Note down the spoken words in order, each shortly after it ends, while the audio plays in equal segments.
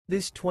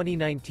This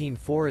 2019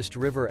 Forest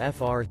River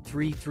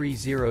FR3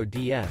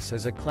 30DS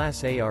is a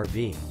Class A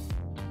RV.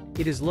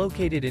 It is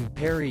located in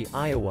Perry,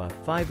 Iowa,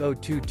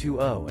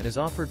 50220 and is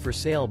offered for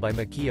sale by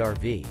McKee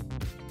RV.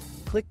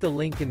 Click the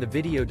link in the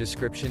video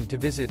description to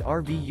visit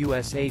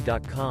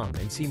RVUSA.com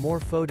and see more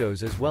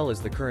photos as well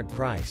as the current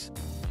price.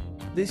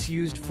 This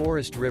used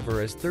Forest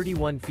River is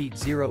 31 feet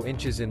 0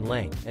 inches in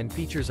length and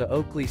features a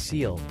Oakley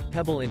Seal,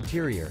 Pebble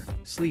interior,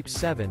 sleeps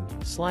 7,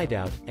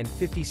 Slideout, and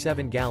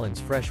 57 gallons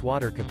fresh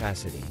water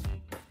capacity.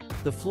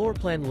 The floor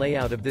plan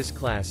layout of this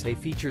Class A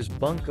features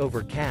Bunk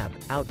Over Cab,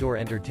 outdoor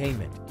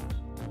entertainment.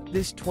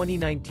 This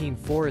 2019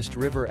 Forest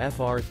River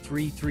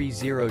FR3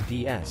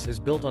 30DS is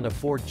built on a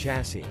Ford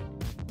chassis.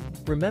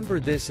 Remember,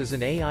 this is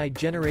an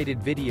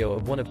AI-generated video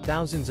of one of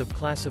thousands of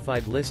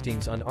classified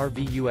listings on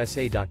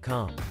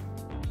RVUSA.com.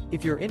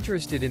 If you're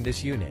interested in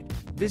this unit,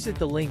 visit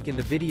the link in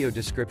the video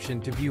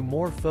description to view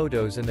more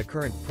photos and the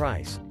current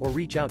price, or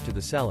reach out to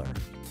the seller.